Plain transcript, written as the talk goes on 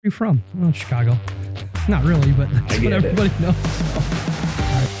you from? Oh, Chicago. Not really, but that's what everybody knows.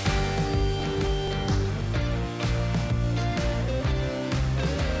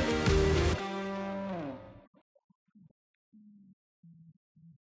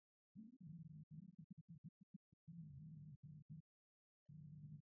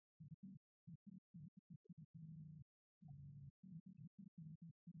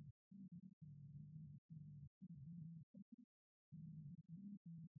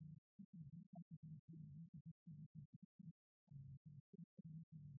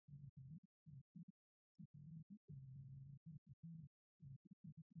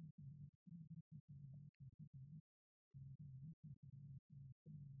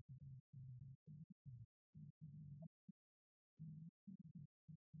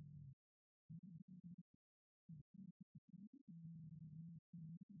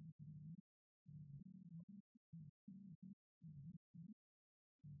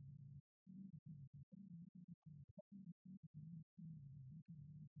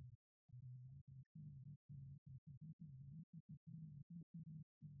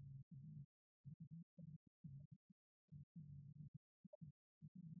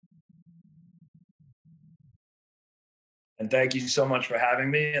 And thank you so much for having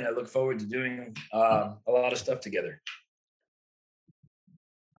me. And I look forward to doing a lot of stuff together.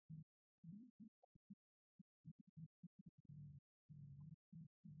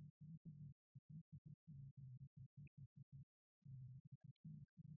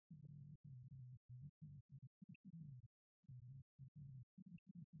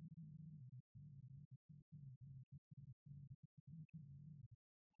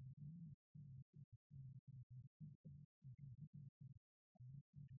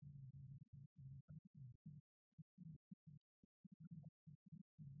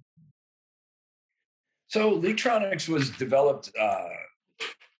 So LeakTronics was developed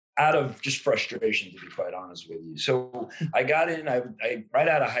out of just frustration, to be quite honest with you. So I got in, I right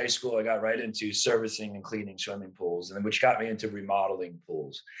out of high school, I got right into servicing and cleaning swimming pools, and which got me into remodeling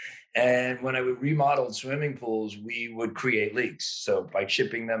pools. And when I would remodel swimming pools, we would create leaks. So by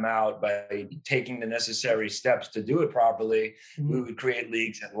chipping them out, by taking the necessary steps to do it properly, we would create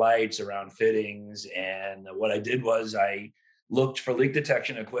leaks at lights, around fittings. And what I did was I looked for leak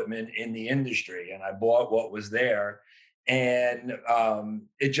detection equipment in the industry, and I bought what was there, and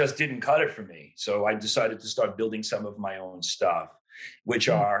it just didn't cut it for me. So I decided to start building some of my own stuff, which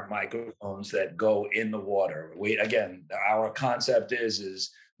are microphones that go in the water. Again, our concept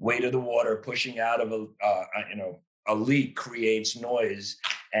is weight of the water pushing out of a leak creates noise,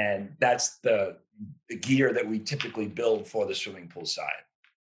 and that's the gear that we typically build for the swimming pool side.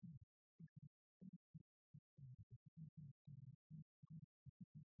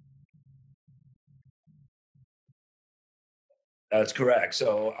 That's correct.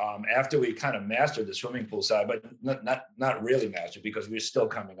 So after we kind of mastered the swimming pool side, but not really mastered, because we're still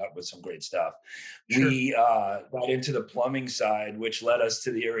coming up with some great stuff. Sure. We got into the plumbing side, which led us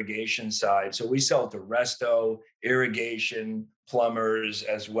to the irrigation side. So we sell to resto, irrigation, plumbers,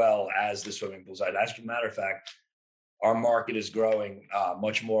 as well as the swimming pool side. As a matter of fact, our market is growing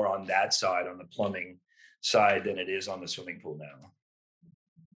much more on that side, on the plumbing side, than it is on the swimming pool now.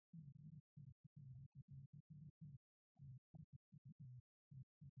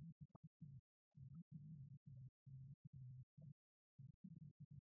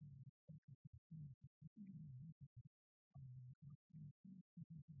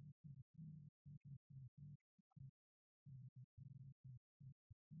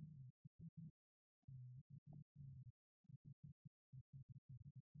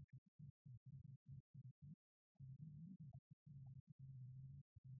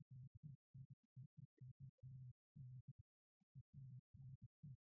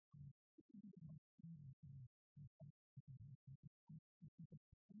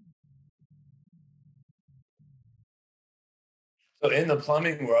 So in the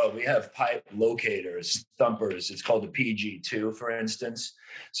plumbing world, we have pipe locators, stumpers. It's called the PG2, for instance.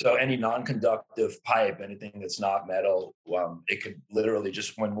 So any non-conductive pipe, anything that's not metal, it could literally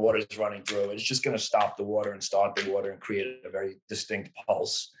just, when water is running through, it's just going to stop the water and start the water and create a very distinct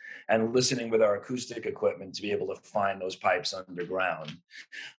pulse. And listening with our acoustic equipment to be able to find those pipes underground.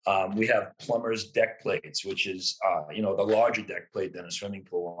 We have plumbers' deck plates, which is the larger deck plate than a swimming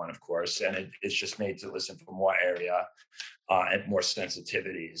pool one, of course, and it's just made to listen for more area and more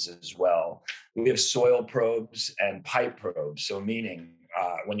sensitivities as well. We have soil probes and pipe probes. So meaning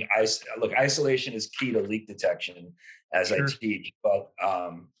when you isolation is key to leak detection, as sure. I teach, but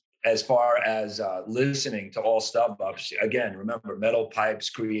as far as listening to all stub ups, again, remember, metal pipes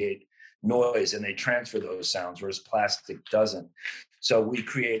create noise and they transfer those sounds, whereas plastic doesn't. So we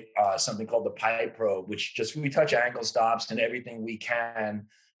create something called the pipe probe, which just we touch angle stops and everything we can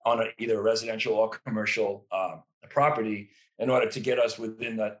on either a residential or commercial property in order to get us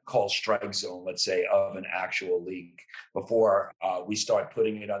within that call strike zone, let's say, of an actual leak before we start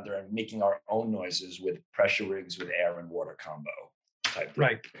putting it under and making our own noises with pressure rigs with air and water combo type thing.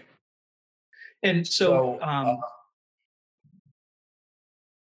 Right. And so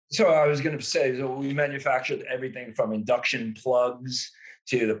So I was going to say, so we manufactured everything from induction plugs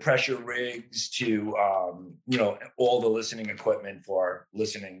to the pressure rigs to, all the listening equipment for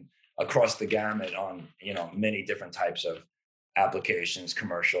listening across the gamut on, many different types of applications,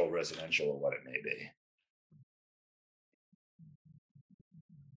 commercial, residential, or what it may be.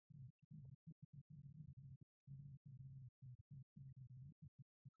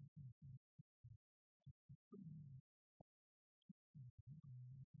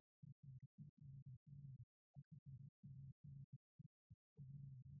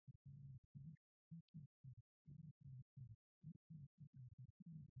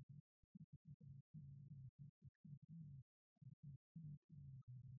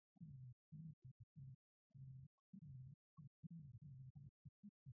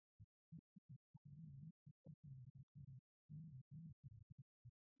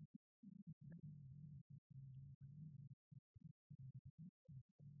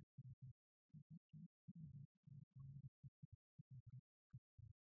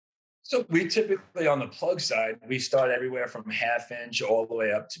 So we typically on the plug side, we start everywhere from 1/2 inch all the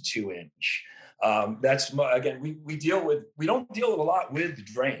way up to 2 inch. Again, we don't deal a lot with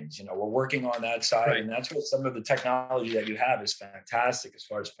drains. We're working on that side, Right. and that's what some of the technology that you have is fantastic as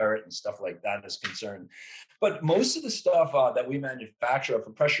far as ferret and stuff like that is concerned. But most of the stuff that we manufacture are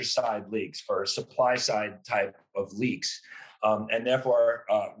for pressure side leaks, for supply side type of leaks. And therefore,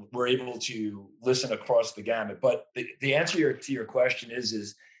 we're able to listen across the gamut. But the answer to your question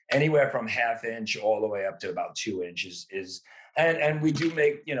is anywhere from 1/2 inch all the way up to about 2 inches and we do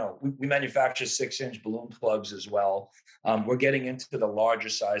make, we manufacture 6-inch balloon plugs as well. We're getting into the larger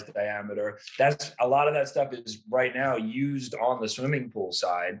size diameter. That's a lot of that stuff is right now used on the swimming pool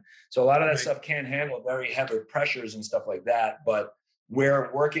side. So a lot of that stuff can't handle very heavy pressures and stuff like that. But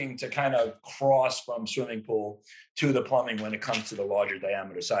we're working to kind of cross from swimming pool to the plumbing when it comes to the larger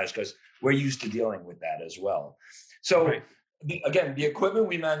diameter size, because we're used to dealing with that as well. So again, the equipment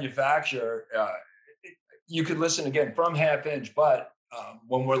we manufacture, you could listen again from 1/2 inch, but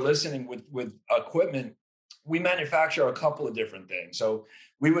when we're listening with equipment, we manufacture a couple of different things. So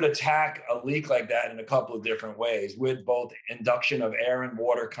we would attack a leak like that in a couple of different ways with both induction of air and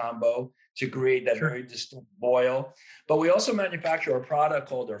water combo to create that very distinct boil. But we also manufacture a product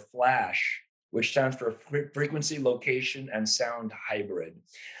called our Flash, which stands for frequency, location, and sound hybrid.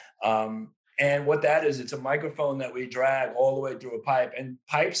 And what that is, it's a microphone that we drag all the way through a pipe. And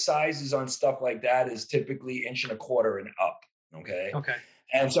pipe sizes on stuff like that is typically 1.25 inches and up. Okay.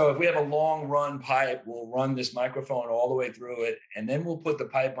 And so if we have a long run pipe, we'll run this microphone all the way through it. And then we'll put the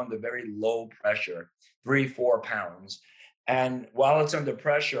pipe under very low pressure, 3-4 pounds. And while it's under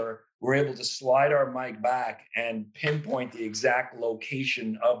pressure, we're able to slide our mic back and pinpoint the exact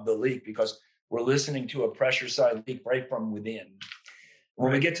location of the leak because we're listening to a pressure side leak right from within.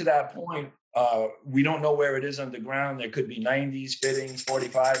 When we get to that point, we don't know where it is underground. There could be 90s fittings,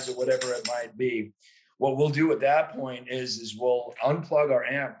 45s, or whatever it might be. What we'll do at that point is we'll unplug our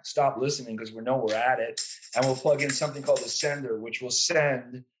amp, stop listening because we know we're at it, and we'll plug in something called a sender, which will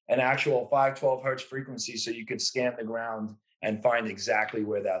send an actual 512 hertz frequency so you could scan the ground and find exactly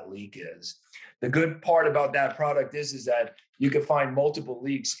where that leak is. The good part about that product is that you can find multiple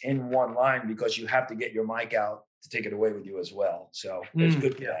leaks in one line because you have to get your mic out to take it away with you as well. So it's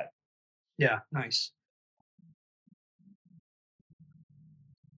good for that. Yeah, nice.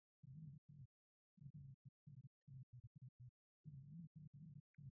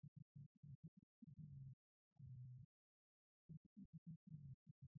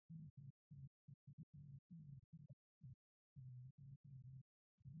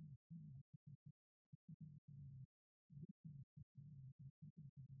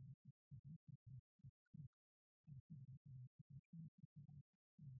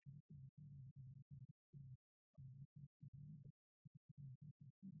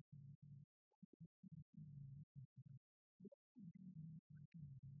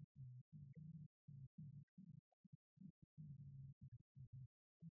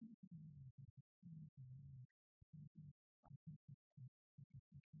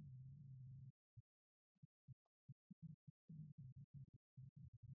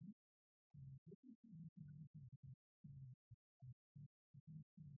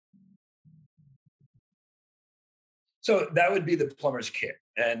 So that would be the plumber's kit,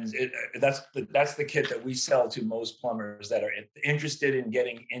 and that's the kit that we sell to most plumbers that are interested in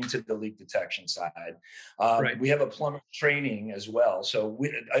getting into the leak detection side. Right. We have a plumber training as well, so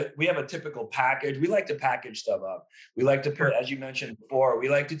we have a typical package. We like to package stuff up. We like to put, Sure. as you mentioned before, we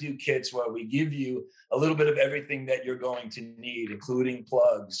like to do kits where we give you a little bit of everything that you're going to need, including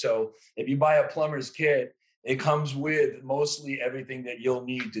plugs. So if you buy a plumber's kit, it comes with mostly everything that you'll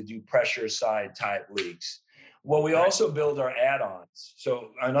need to do pressure side type leaks. Well, we also build our add-ons.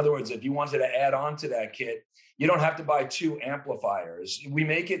 So in other words, if you wanted to add on to that kit, you don't have to buy 2 amplifiers. We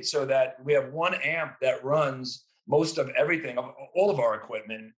make it so that we have 1 amp that runs most of everything, all of our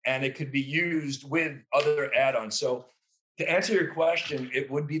equipment, and it could be used with other add-ons. So to answer your question, it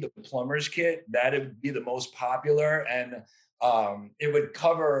would be the plumber's kit. That would be the most popular, and it would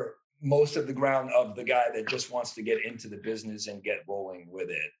cover most of the ground of the guy that just wants to get into the business and get rolling with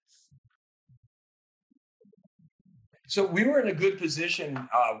it. So we were in a good position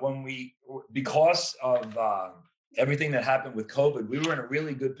because of everything that happened with COVID, we were in a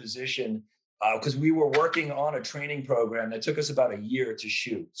really good position because we were working on a training program that took us about a year to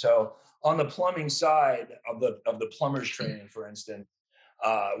shoot. So on the plumbing side of the plumber's training, for instance,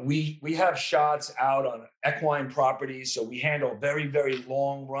 we have shots out on equine properties. So we handle very, very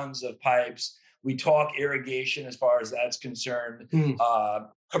long runs of pipes. We talk irrigation as far as that's concerned.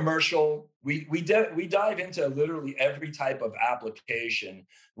 Commercial, we dive into literally every type of application.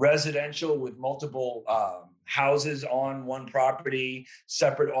 Residential with multiple houses on one property,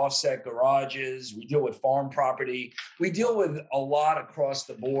 separate offset garages. We deal with farm property. We deal with a lot across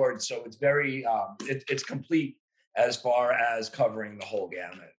the board. So it's very it's complete as far as covering the whole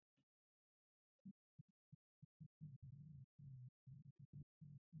gamut.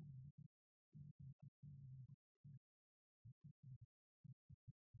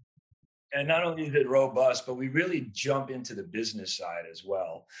 And not only is it robust, but we really jump into the business side as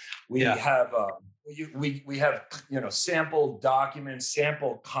well. We have we have sample documents,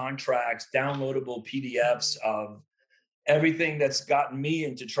 sample contracts, downloadable PDFs of everything that's gotten me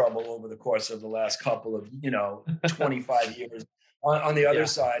into trouble over the course of the last couple of 25 years. On the other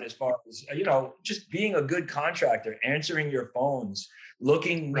side, as far as just being a good contractor, answering your phones,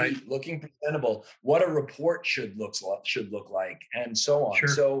 looking neat, looking presentable, what a report should look like, and so on. Sure.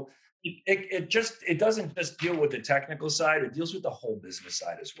 So it doesn't just deal with the technical side; it deals with the whole business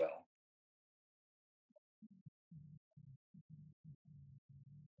side as well.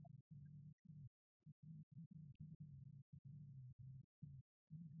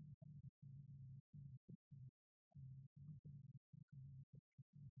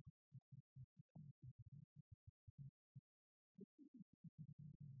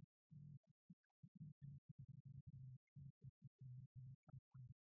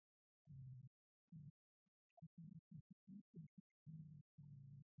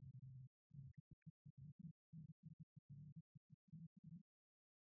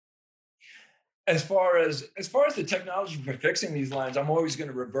 As far as the technology for fixing these lines, I'm always going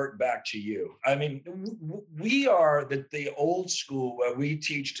to revert back to you. I mean, we are the old school where we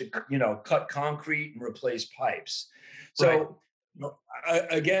teach to cut concrete and replace pipes. So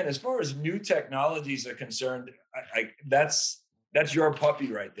again, as far as new technologies are concerned, that's your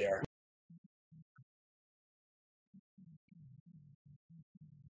puppy right there.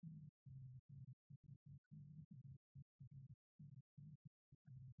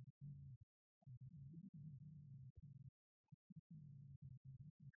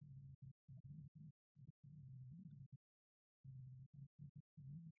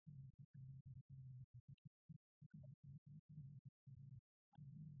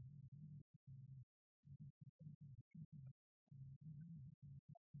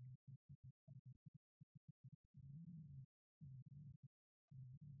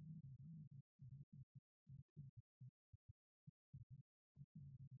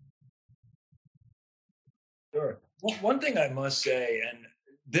 Sure. One thing I must say, and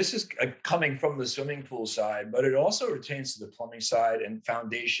this is coming from the swimming pool side, but it also pertains to the plumbing side and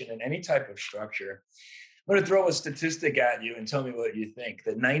foundation and any type of structure. I'm going to throw a statistic at you and tell me what you think.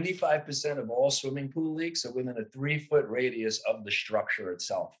 That 95% of all swimming pool leaks are within a 3-foot radius of the structure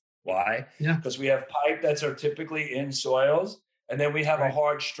itself. Why? Yeah. Because we have pipe that's are typically in soils, and then we have a Right.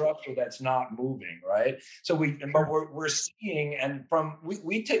 hard structure that's not moving, right? So but we're seeing, and from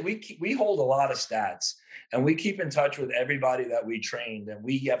we hold a lot of stats, and we keep in touch with everybody that we trained, and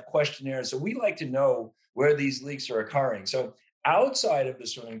we have questionnaires. So we like to know where these leaks are occurring. So outside of the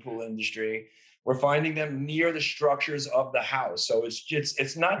swimming pool industry, we're finding them near the structures of the house. So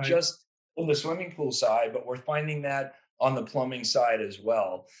it's not Right. just on the swimming pool side, but we're finding that on the plumbing side as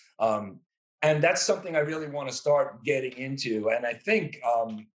well. Um, And that's something I really want to start getting into. And I think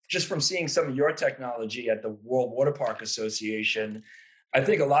just from seeing some of your technology at the World Water Park Association, I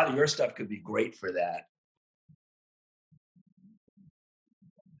think a lot of your stuff could be great for that.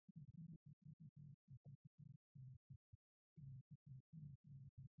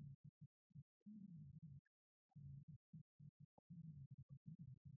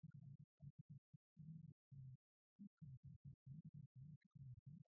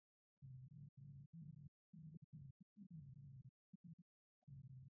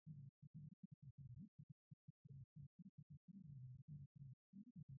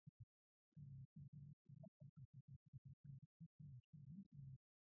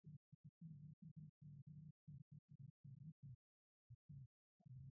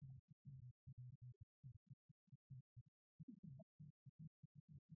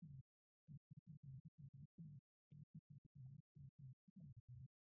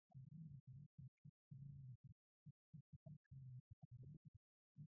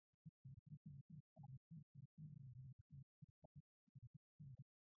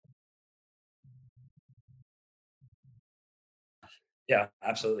 Yeah,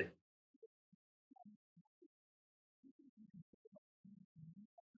 absolutely.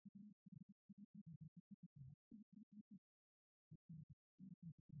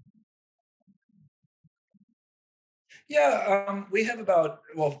 Yeah, we have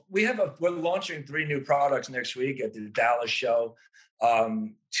we're launching 3 new products next week at the Dallas show.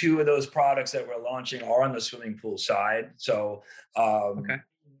 2 of those products that we're launching are on the swimming pool side. So Okay.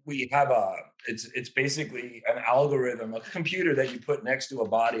 we have it's basically an algorithm, a computer that you put next to a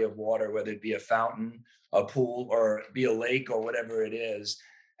body of water, whether it be a fountain, a pool, or be a lake or whatever it is.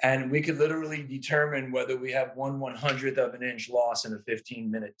 And we could literally determine whether we have 1/100th of an inch loss in a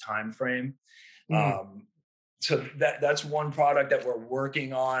 15-minute time frame. Mm. Um, so that's one product that we're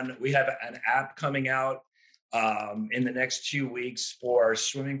working on. We have an app coming out in the next 2 weeks for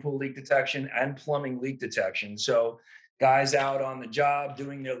swimming pool leak detection and plumbing leak detection. So guys out on the job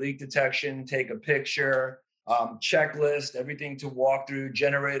doing their leak detection, take a picture, checklist, everything to walk through,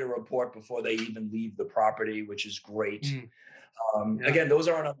 generate a report before they even leave the property, which is great. Mm. Yeah. Again, those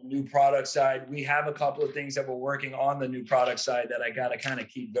are on the new product side. We have a couple of things that we're working on the new product side that I got to kind of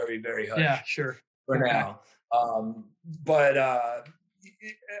keep very, very Yeah, hush sure. for Okay. now. But uh,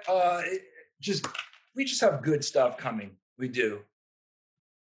 it just we just have good stuff coming. We do.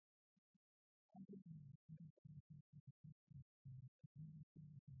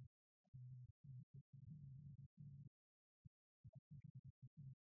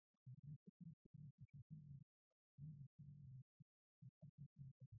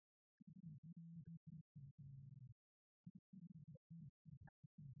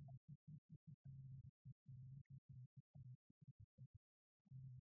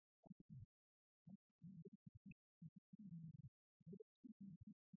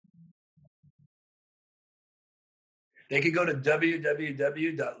 They could go to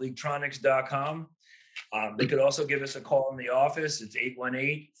www.leaktronics.com. They could also give us a call in the office. It's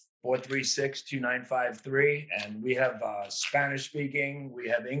 818-436-2953. And we have Spanish speaking, we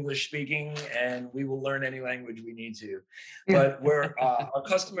have English speaking, and we will learn any language we need to. But our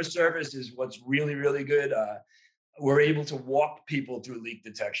customer service is what's really, really good. We're able to walk people through leak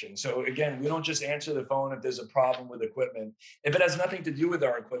detection. So again, we don't just answer the phone if there's a problem with equipment. If it has nothing to do with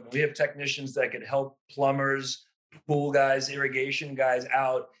our equipment, we have technicians that can help plumbers, pool guys, irrigation guys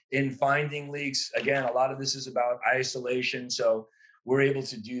out in finding leaks. Again, a lot of this is about isolation. So we're able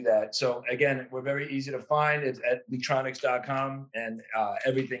to do that. So again, we're very easy to find. It's at LeakTronics.com, and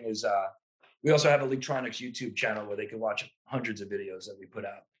everything is. We also have a LeakTronics YouTube channel where they can watch hundreds of videos that we put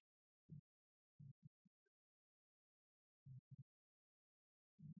out.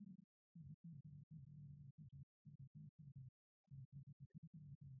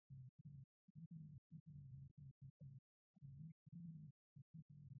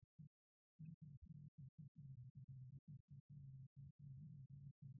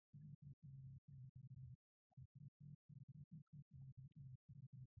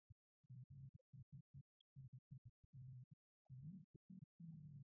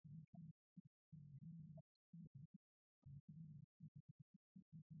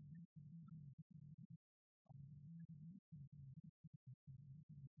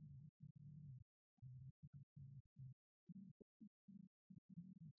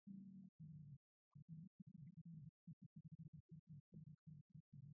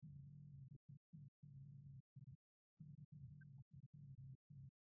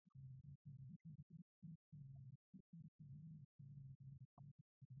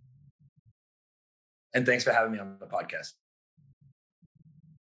 And thanks for having me on the podcast.